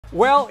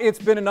Well, it's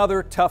been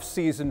another tough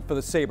season for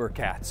the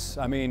SaberCats.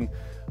 I mean,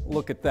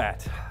 look at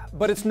that.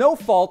 But it's no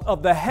fault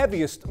of the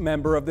heaviest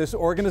member of this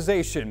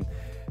organization,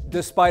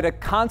 despite a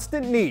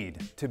constant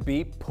need to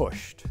be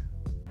pushed.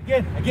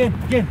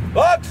 Again.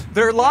 Locked.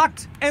 They're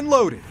locked and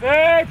loaded.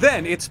 Six.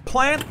 Then it's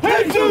plant,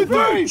 1, 2,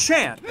 3.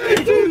 chant, 1,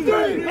 2,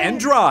 3. and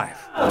drive.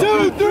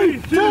 2,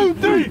 3. 2,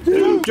 3.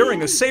 2.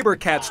 During a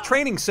SaberCats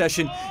training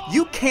session,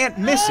 you can't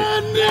miss it.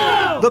 And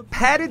now. The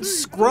padded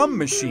scrum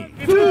machine.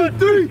 2,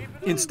 3.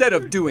 Instead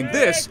of doing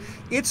this,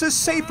 it's a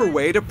safer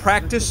way to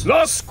practice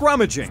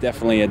scrummaging.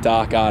 Definitely a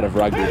dark art of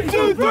rugby. 1,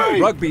 2,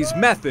 3. Rugby's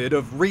method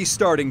of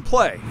restarting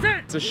play.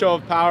 It's a show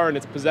of power and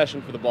it's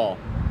possession for the ball.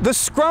 The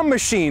scrum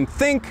machine,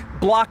 think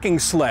blocking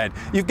sled.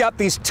 You've got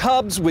these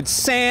tubs with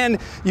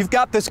sand, you've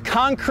got this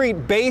concrete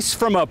base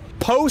from a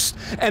post,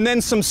 and then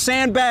some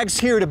sandbags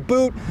here to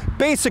boot.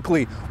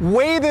 Basically,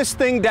 weigh this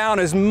thing down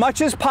as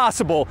much as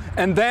possible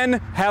and then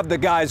have the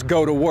guys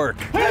go to work.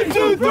 1,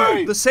 2,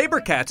 3. The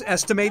SaberCats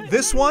estimate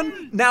this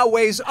one now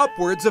weighs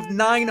upwards of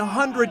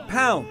 900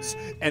 pounds,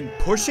 and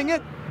pushing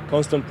it?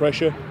 Constant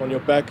pressure on your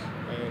back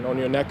and on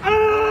your neck.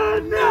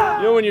 And now.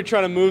 You know when you're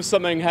trying to move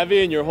something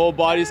heavy and your whole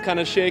body's kind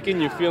of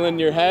shaking, you feel in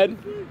your head?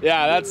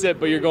 Yeah, that's it,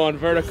 but you're going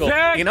vertical.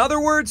 In other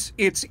words,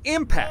 its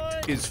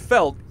impact is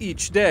felt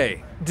each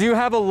day. Do you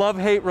have a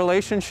love-hate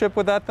relationship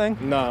with that thing?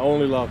 Nah,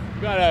 only love.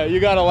 You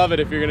gotta love it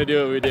if you're gonna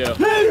do what we do.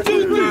 1,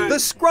 2, 3. The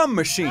scrum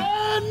machine.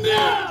 And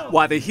now.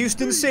 Why the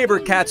Houston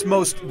SaberCats'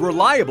 most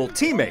reliable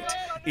teammate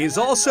is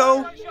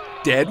also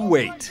dead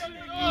weight.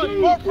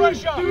 More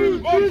pressure.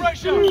 More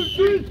pressure.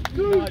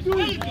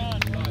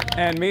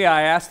 And me,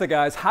 I asked the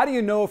guys, how do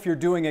you know if you're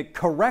doing it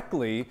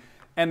correctly?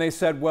 And they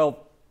said,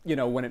 well, you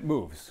know, when it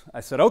moves. I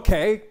said,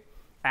 okay,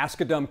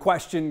 ask a dumb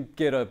question,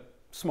 get a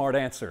smart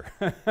answer.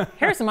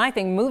 Here's my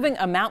thing, moving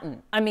a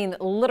mountain. I mean,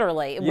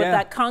 literally, with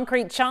that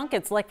concrete chunk,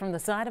 it's like from the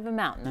side of a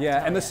mountain.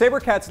 Yeah, and the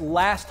SaberCats'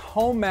 last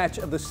home match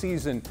of the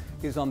season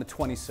is on the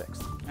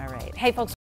 26th. All right. Hey, folks.